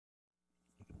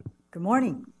Good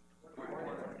morning.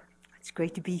 It's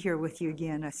great to be here with you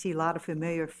again. I see a lot of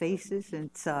familiar faces, and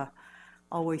it's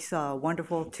always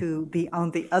wonderful to be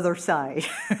on the other side.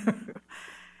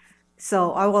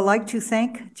 So I would like to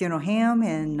thank General Ham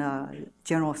and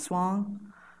General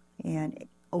Swan and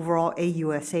overall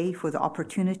AUSA for the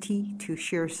opportunity to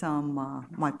share some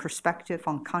my perspective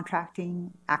on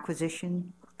contracting,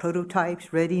 acquisition,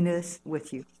 prototypes, readiness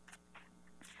with you.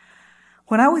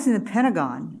 When I was in the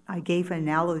Pentagon, I gave an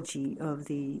analogy of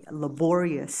the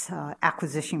laborious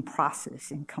acquisition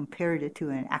process and compared it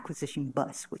to an acquisition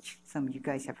bus, which some of you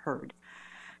guys have heard.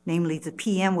 Namely, the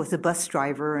PM was the bus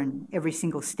driver, and every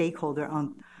single stakeholder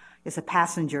is a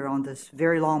passenger on this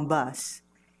very long bus.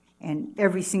 And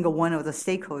every single one of the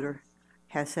stakeholder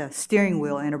has a steering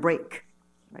wheel and a brake,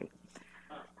 right?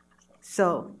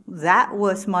 So that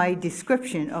was my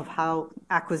description of how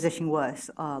acquisition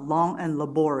was, long and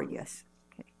laborious.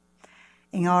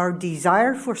 In our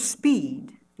desire for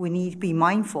speed, we need to be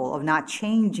mindful of not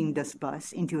changing this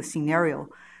bus into a scenario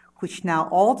which now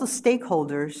all the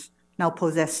stakeholders now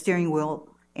possess steering wheel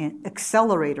and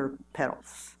accelerator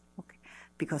pedals, okay?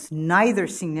 Because neither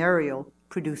scenario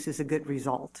produces a good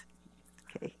result.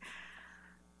 Okay?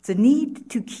 The need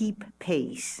to keep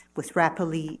pace with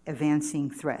rapidly advancing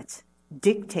threats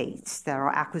dictates that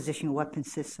our acquisition weapon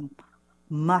system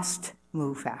must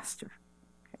move faster.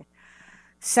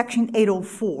 Section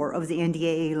 804 of the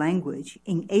NDAA language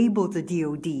enabled the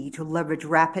DoD to leverage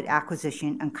rapid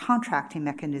acquisition and contracting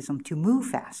mechanism to move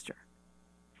faster.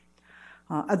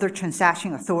 Other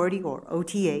transaction authority, or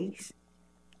OTAs,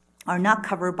 are not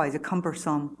covered by the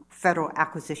cumbersome federal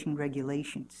acquisition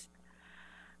regulations.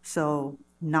 So,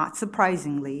 not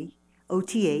surprisingly,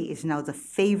 OTA is now the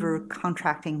favored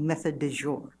contracting method du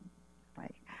jour.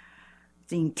 Right?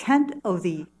 The intent of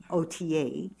the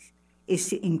OTAs is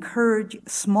to encourage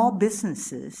small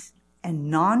businesses and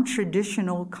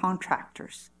non-traditional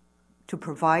contractors to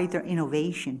provide their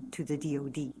innovation to the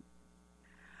DoD.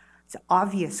 The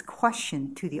obvious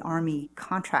question to the Army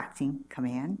Contracting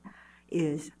Command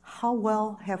is, how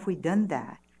well have we done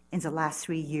that in the last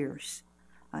 3 years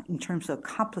in terms of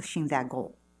accomplishing that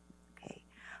goal? Okay.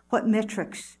 What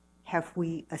metrics have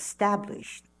we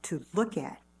established to look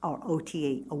at our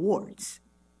OTA awards?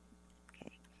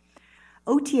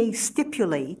 OTA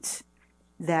stipulates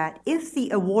that if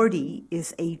the awardee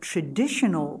is a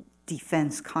traditional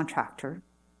defense contractor,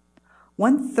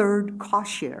 1/3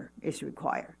 cost share is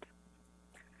required.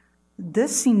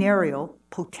 This scenario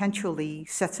potentially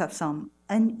sets up some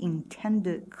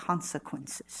unintended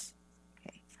consequences.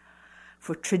 Okay.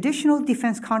 For traditional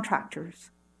defense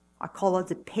contractors, I call it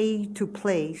the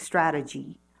pay-to-play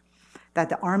strategy that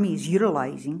the Army is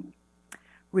utilizing,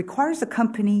 requires the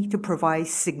company to provide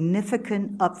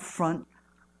significant upfront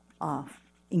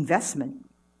investment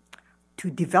to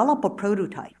develop a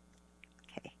prototype,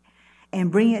 okay, and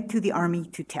bring it to the Army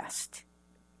to test.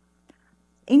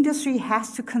 Industry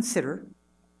has to consider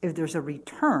if there's a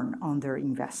return on their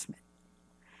investment.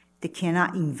 They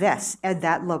cannot invest at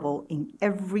that level in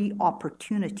every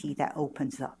opportunity that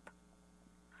opens up.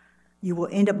 You will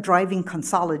end up driving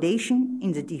consolidation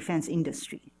in the defense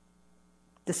industry.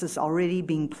 This is already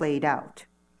being played out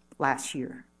last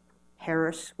year.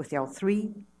 Harris with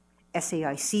L3,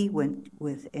 SAIC went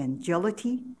with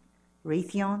Agility,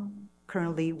 Raytheon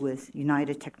currently with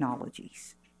United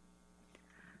Technologies.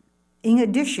 In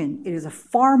addition, it is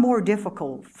far more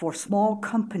difficult for small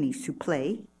companies to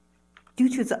play due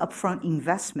to the upfront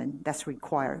investment that's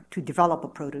required to develop a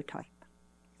prototype.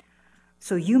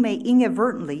 So you may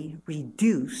inadvertently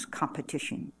reduce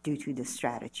competition due to this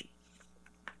strategy.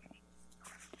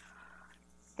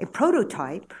 A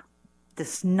prototype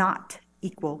does not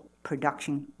equal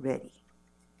production ready.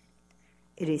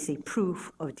 It is a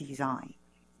proof of design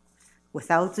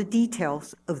without the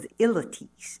details of the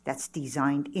abilities that's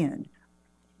designed in,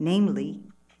 namely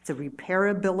the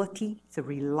repairability, the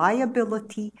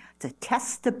reliability, the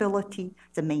testability,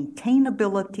 the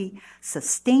maintainability,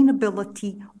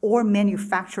 sustainability, or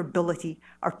manufacturability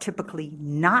are typically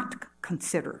not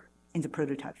considered in the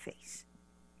prototype phase.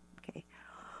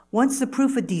 Once the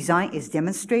proof of design is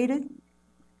demonstrated,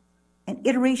 an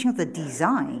iteration of the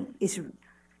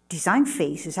design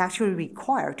phase is actually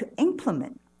required to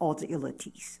implement all the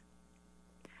abilities.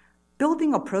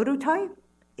 Building a prototype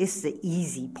is the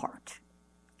easy part.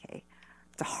 Okay?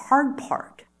 The hard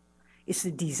part is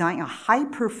to design a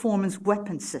high-performance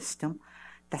weapon system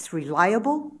that's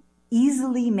reliable,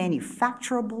 easily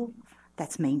manufacturable,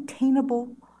 that's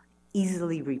maintainable,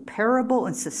 easily repairable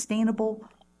and sustainable,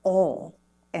 all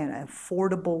at an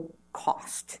affordable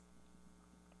cost.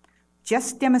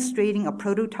 Just demonstrating a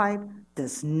prototype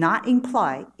does not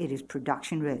imply it is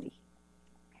production ready.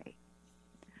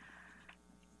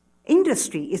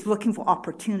 Industry is looking for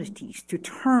opportunities to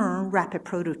turn rapid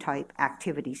prototype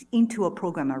activities into a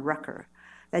program of record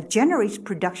that generates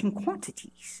production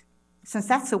quantities, since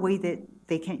that's the way that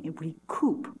they can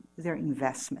recoup their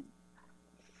investment.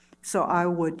 So I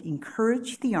would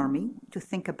encourage the Army to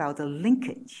think about the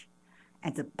linkage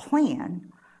and the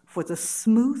plan for the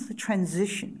smooth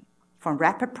transition from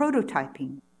rapid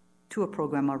prototyping to a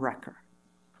program of record.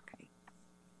 Okay.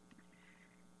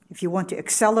 If you want to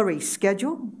accelerate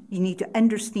schedule, you need to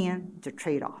understand the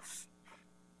trade-offs.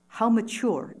 How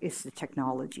mature is the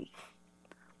technology?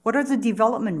 What are the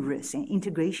development risks and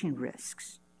integration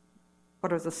risks?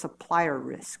 What are the supplier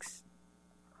risks?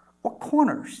 What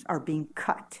corners are being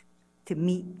cut to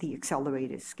meet the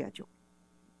accelerated schedule?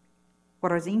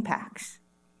 What are the impacts?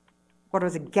 What are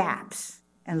the gaps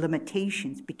and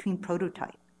limitations between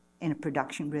prototype and a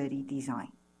production-ready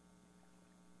design?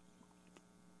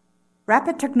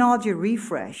 Rapid technology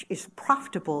refresh is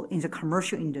profitable in the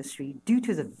commercial industry due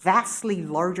to the vastly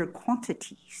larger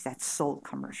quantities that's sold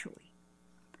commercially.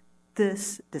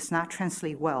 This does not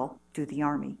translate well to the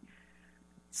Army,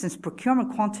 since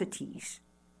procurement quantities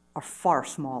are far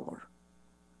smaller.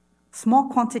 Small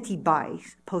quantity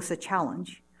buys pose a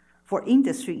challenge for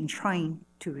industry in trying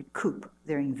to recoup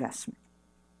their investment.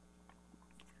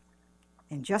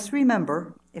 And just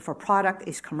remember, if a product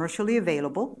is commercially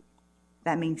available,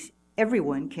 that means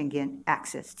everyone can get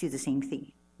access to the same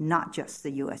thing, not just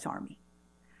the US Army.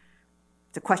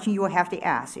 The question you will have to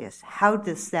ask is, how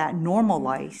does that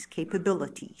normalize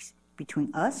capabilities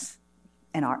between us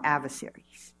and our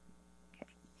adversaries?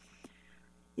 Okay.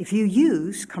 If you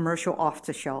use commercial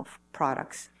off-the-shelf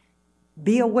products,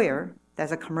 be aware that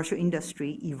the commercial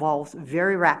industry evolves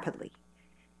very rapidly.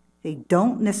 They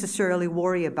don't necessarily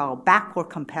worry about backward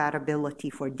compatibility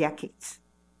for decades,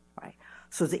 right?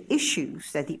 So the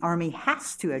issues that the Army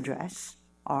has to address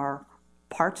are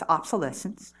parts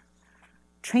obsolescence,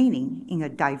 training in a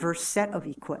diverse set of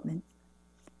equipment,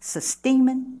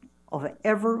 sustainment of an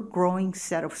ever-growing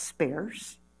set of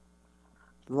spares,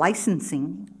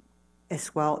 licensing,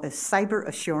 as well as cyber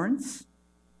assurance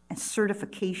and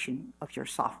certification of your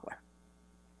software.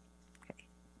 Okay.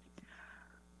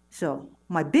 So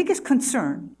my biggest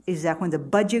concern is that when the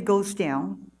budget goes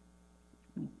down,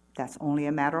 that's only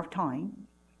a matter of time,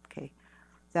 okay,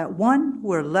 that one,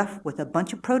 we're left with a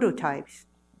bunch of prototypes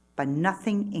but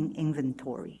nothing in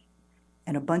inventory,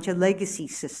 and a bunch of legacy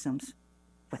systems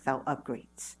without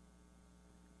upgrades.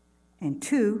 And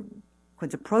two, when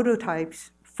the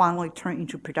prototypes finally turn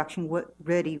into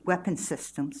production-ready weapon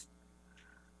systems,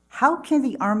 how can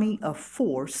the Army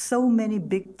afford so many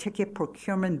big-ticket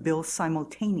procurement bills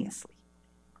simultaneously?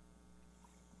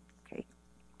 Okay.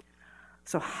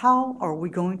 So how are we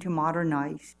going to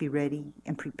modernize, be ready,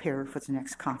 and prepare for the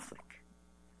next conflict?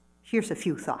 Here's a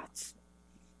few thoughts.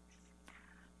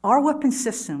 Our weapon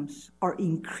systems are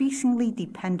increasingly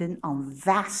dependent on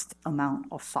vast amount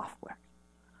of software.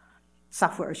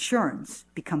 Software assurance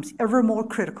becomes ever more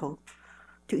critical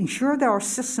to ensure that our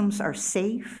systems are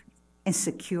safe and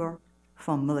secure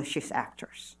from malicious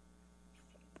actors.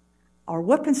 Our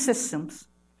weapon systems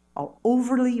are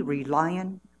overly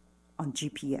reliant on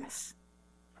GPS.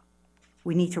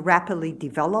 We need to rapidly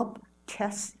develop,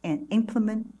 test, and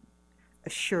implement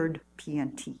assured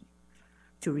PNT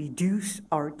to reduce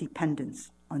our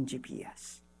dependence on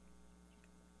GPS.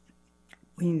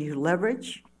 We need to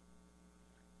leverage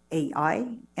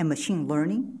AI and machine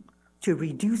learning to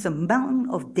reduce the amount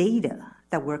of data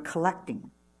that we're collecting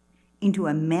into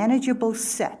a manageable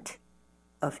set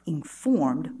of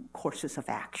informed courses of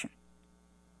action.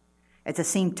 At the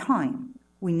same time,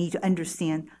 we need to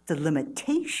understand the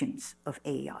limitations of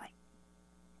AI.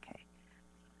 Okay.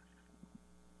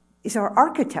 Is our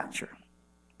architecture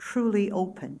truly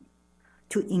open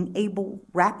to enable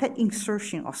rapid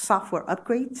insertion of software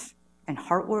upgrades and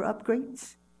hardware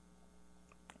upgrades?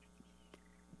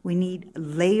 We need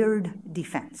layered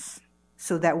defense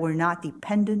so that we're not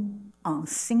dependent on a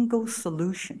single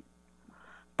solution,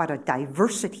 but a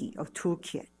diversity of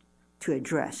toolkit to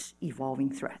address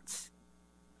evolving threats.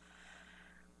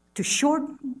 To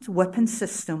shorten the weapon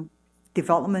system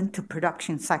development to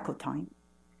production cycle time,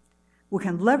 we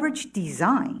can leverage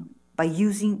design by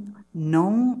using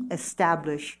known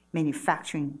established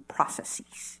manufacturing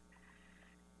processes.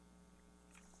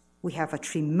 We have a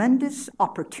tremendous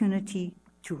opportunity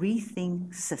to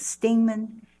rethink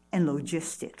sustainment and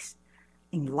logistics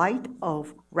in light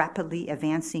of rapidly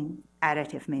advancing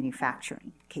additive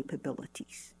manufacturing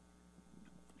capabilities.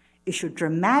 It should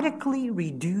dramatically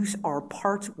reduce our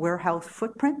parts warehouse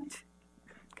footprint,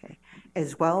 okay,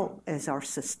 as well as our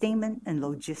sustainment and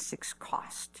logistics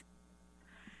cost.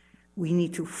 We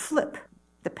need to flip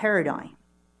the paradigm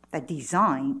that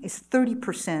design is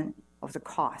 30% of the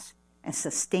cost and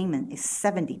sustainment is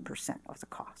 70% of the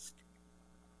cost.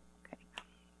 Okay.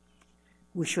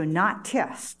 We should not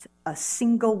test a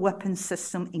single weapon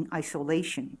system in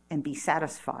isolation and be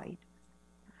satisfied,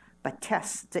 but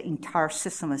test the entire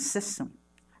system as system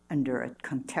under a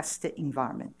contested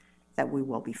environment that we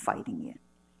will be fighting in.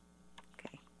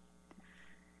 Okay.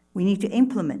 We need to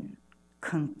implement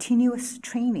continuous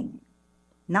training,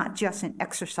 not just an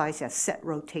exercise at set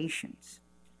rotations.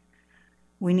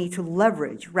 We need to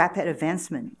leverage rapid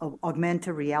advancement of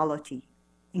augmented reality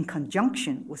in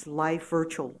conjunction with live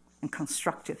virtual and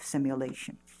constructive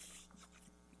simulation.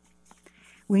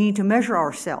 We need to measure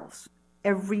ourselves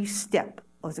every step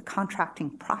of the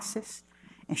contracting process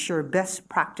and share best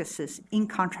practices in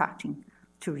contracting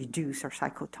to reduce our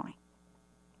cycle time.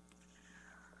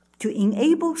 To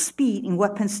enable speed in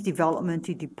weapons development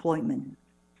to deployment,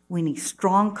 we need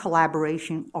strong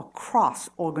collaboration across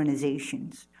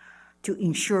organizations to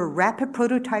ensure rapid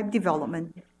prototype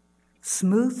development,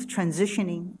 smooth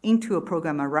transitioning into a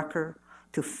program of record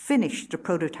to finish the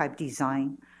prototype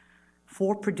design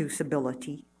for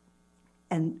producibility,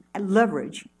 and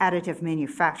leverage additive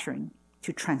manufacturing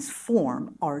to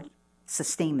transform our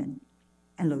sustainment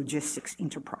and logistics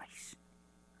enterprise.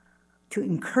 To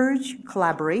encourage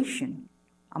collaboration,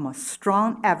 I'm a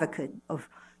strong advocate of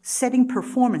setting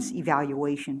performance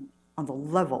evaluation on the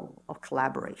level of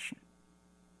collaboration.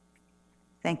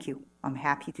 Thank you. I'm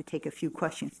happy to take a few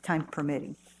questions, time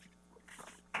permitting.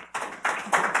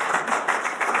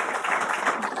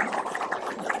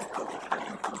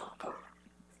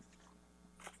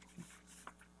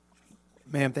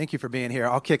 Ma'am, thank you for being here.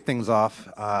 I'll kick things off.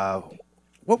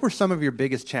 What were some of your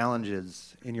biggest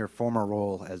challenges in your former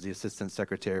role as the Assistant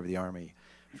Secretary of the Army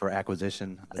for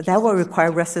acquisition? That will require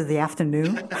the rest of the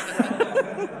afternoon.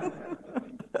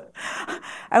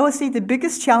 I would say the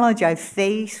biggest challenge I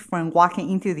faced when walking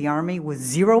into the Army with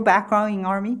zero background in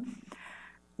Army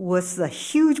was the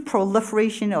huge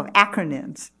proliferation of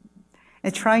acronyms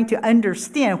and trying to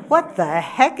understand what the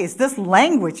heck is this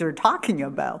language they're talking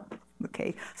about.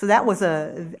 Okay, so that was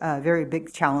a very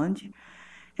big challenge.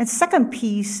 And second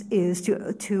piece is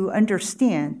to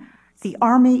understand the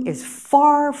Army is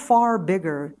far, far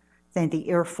bigger than the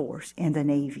Air Force and the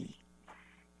Navy.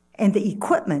 And the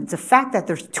equipment, the fact that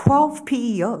there's 12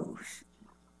 PEOs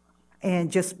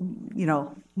and just,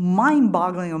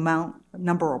 mind-boggling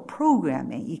number of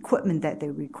programming equipment that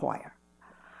they require.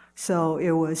 So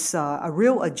it was a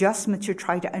real adjustment to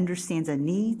try to understand the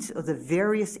needs of the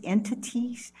various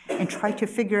entities and try to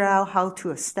figure out how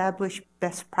to establish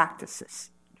best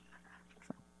practices.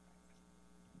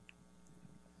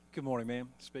 Good morning, ma'am.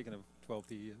 Speaking of 12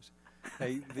 PEOs.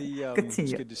 Hey, Good to see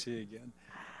it's you. good to see you again.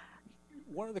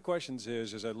 One of the questions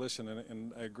is, as I listen,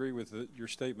 and I agree with your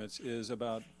statements, is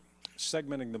about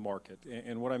segmenting the market.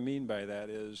 And what I mean by that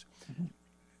is,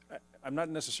 I'm not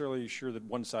necessarily sure that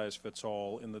one size fits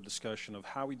all in the discussion of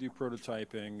how we do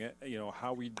prototyping,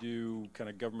 how we do kind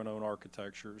of government-owned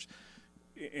architectures,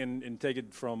 and take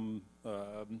it from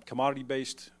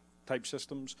commodity-based type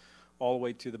systems all the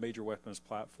way to the major weapons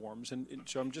platforms. And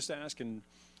so I'm just asking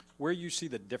where you see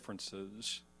the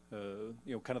differences,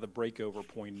 kind of the breakover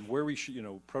point, where we should,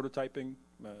 prototyping,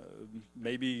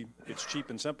 maybe it's cheap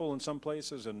and simple in some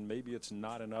places and maybe it's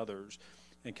not in others,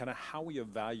 and kind of how we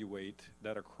evaluate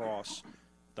that across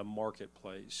the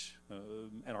marketplace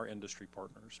and our industry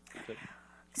partners.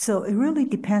 So it really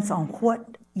depends on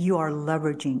what you are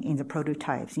leveraging in the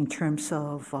prototypes in terms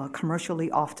of commercially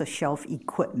off-the-shelf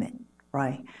equipment,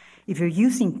 right? If you're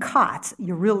using COTS,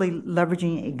 you're really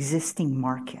leveraging existing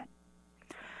market.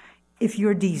 If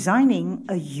you're designing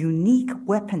a unique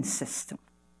weapon system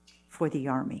for the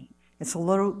Army, it's a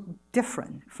little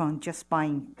different from just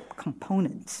buying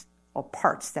components or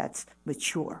parts that's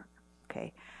mature,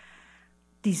 okay?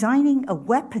 Designing a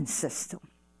weapon system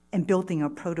and building a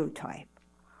prototype,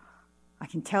 I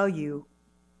can tell you,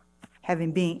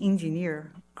 having been an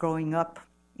engineer, growing up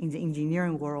in the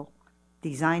engineering world,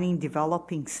 designing,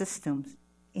 developing systems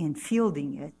and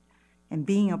fielding it, and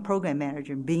being a program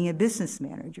manager and being a business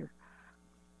manager,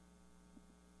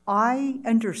 I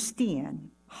understand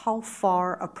how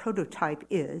far a prototype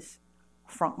is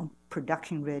from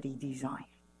production-ready design,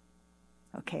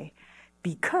 okay?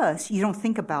 Because you don't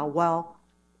think about, well,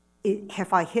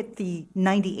 have I hit the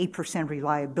 98%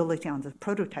 reliability on the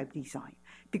prototype design?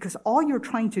 Because all you're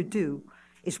trying to do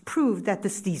is prove that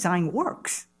this design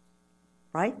works,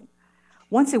 right?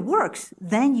 Once it works,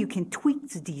 then you can tweak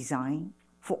the design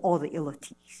for all the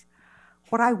abilities.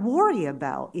 What I worry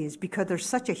about is because there's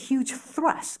such a huge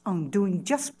thrust on doing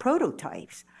just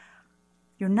prototypes,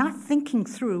 you're not thinking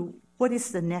through what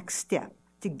is the next step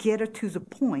to get it to the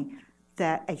point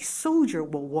that a soldier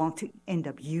will want to end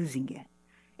up using it.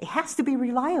 It has to be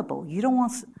reliable. You don't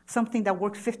want something that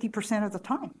works 50% of the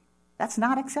time. That's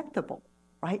not acceptable,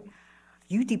 right?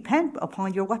 You depend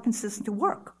upon your weapon system to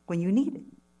work when you need it,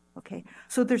 okay?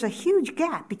 So there's a huge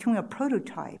gap between a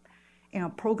prototype and a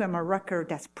program of record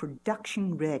that's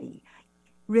production ready,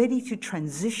 ready to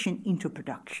transition into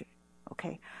production,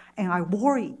 okay? And I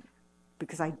worry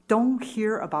because I don't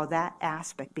hear about that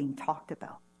aspect being talked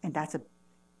about, and that's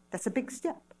a big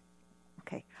step,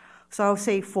 okay? So I'll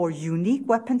say for unique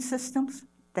weapon systems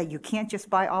that you can't just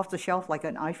buy off the shelf like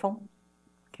an iPhone,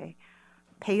 okay,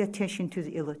 pay attention to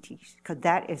the abilities, because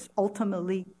that is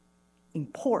ultimately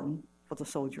important for the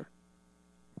soldier.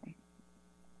 Okay.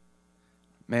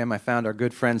 Ma'am, I found our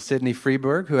good friend Sydney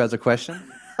Freeberg, who has a question.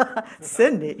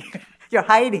 Sydney, you're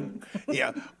hiding.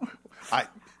 Yeah, I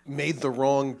made the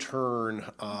wrong turn.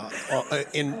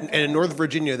 In North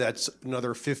Virginia, that's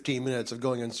another 15 minutes of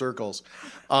going in circles.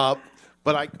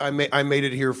 But I made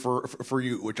it here for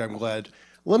you, which I'm glad.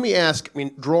 Let me ask, I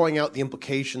mean, drawing out the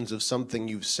implications of something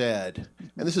you've said,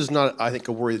 and this is not, I think,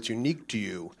 a worry that's unique to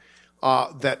you,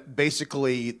 that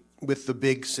basically with the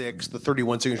Big Six, the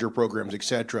 31 signature programs, et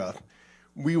cetera,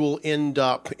 we will end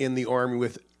up in the Army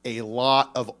with a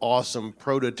lot of awesome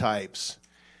prototypes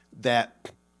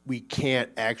that we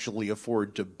can't actually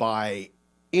afford to buy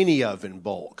any of in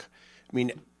bulk. I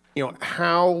mean,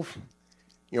 how,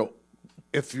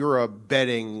 if you're a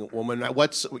betting woman,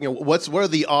 what are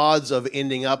the odds of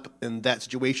ending up in that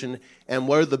situation, and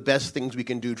what are the best things we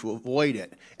can do to avoid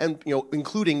it? And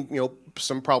including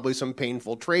probably some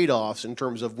painful trade-offs in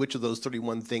terms of which of those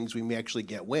 31 things we may actually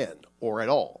get win or at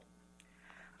all.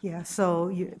 Yeah, so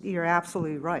you're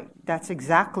absolutely right. That's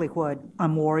exactly what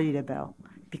I'm worried about,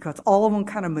 because all of them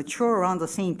kind of mature around the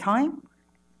same time,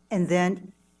 and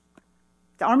then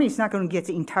the Army is not going to get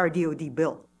the entire DoD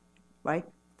bill, right?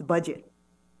 The budget.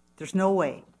 There's no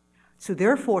way. So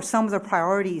therefore, some of the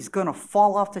priority is going to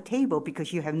fall off the table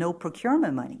because you have no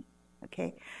procurement money,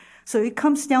 okay? So it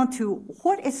comes down to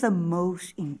what is the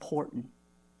most important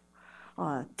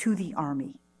to the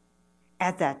Army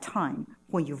at that time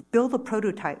when you've built a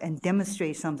prototype and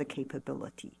demonstrate some of the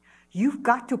capability. You've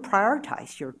got to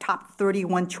prioritize your top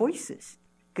 31 choices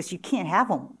because you can't have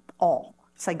them all.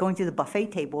 It's like going to the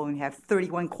buffet table and you have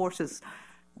 31 courses.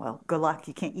 Well, good luck,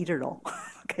 you can't eat it all,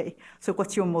 okay? So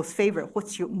what's your most favorite?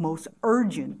 What's your most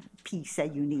urgent piece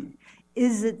that you need?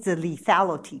 Is it the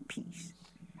lethality piece?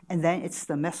 And then it's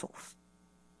the missiles,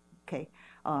 okay?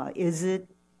 Is it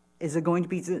going to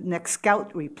be the next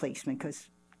Scout replacement? Because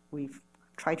we've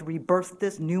tried to rebirth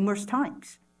this numerous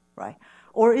times, right?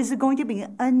 Or is it going to be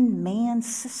an unmanned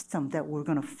system that we're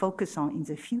going to focus on in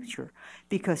the future?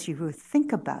 Because if you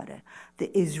think about it,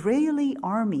 the Israeli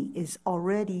army is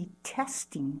already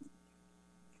testing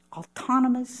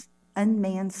autonomous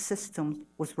unmanned systems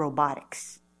with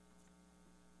robotics.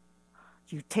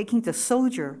 You're taking the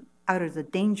soldier out of the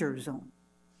danger zone,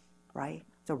 right?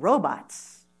 The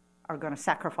robots are going to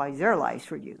sacrifice their lives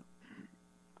for you.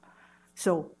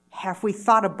 So have we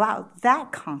thought about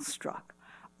that construct?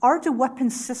 Are the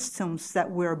weapon systems that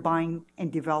we're buying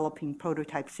and developing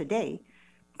prototypes today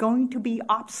going to be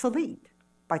obsolete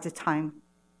by the time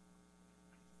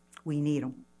we need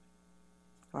them,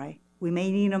 right? We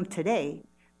may need them today,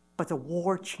 but the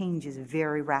war changes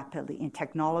very rapidly and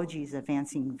technology is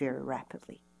advancing very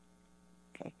rapidly,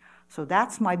 okay? So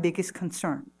that's my biggest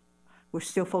concern. We're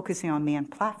still focusing on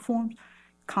manned platforms,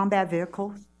 combat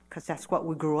vehicles, because that's what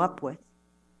we grew up with,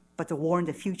 but the war in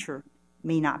the future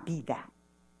may not be that.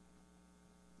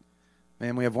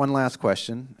 Ma'am, we have one last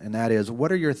question, and that is,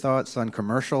 what are your thoughts on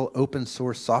commercial open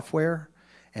source software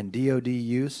and DoD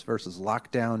use versus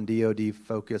lockdown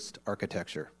DoD-focused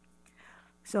architecture?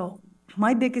 So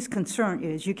my biggest concern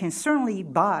is you can certainly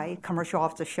buy commercial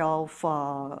off-the-shelf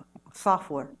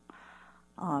software,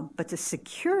 but the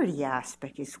security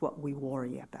aspect is what we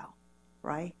worry about,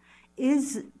 right?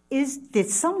 Did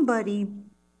somebody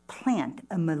plant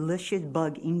a malicious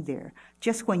bug in there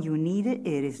just when you need it,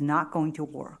 it is not going to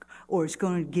work, or it's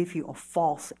going to give you a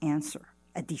false answer,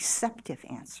 a deceptive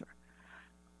answer.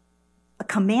 A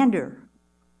commander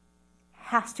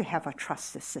has to have a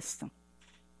trusted system,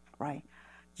 right?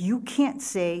 You can't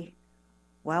say,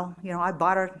 well, I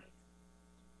bought it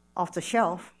off the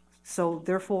shelf, so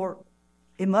therefore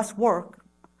it must work.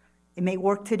 It may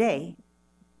work today,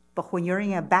 but when you're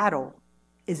in a battle,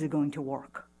 is it going to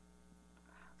work?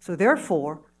 So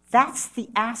therefore, that's the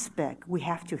aspect we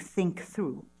have to think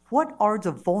through. What are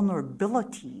the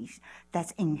vulnerabilities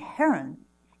that's inherent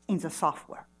in the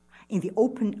software, in the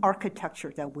open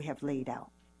architecture that we have laid out?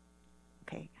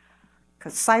 Okay.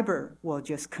 because cyber will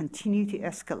just continue to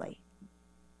escalate.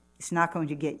 It's not going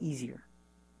to get easier.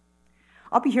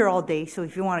 I'll be here all day, so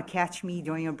if you want to catch me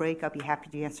during a break, I'll be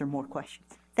happy to answer more questions.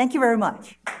 Thank you very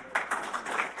much.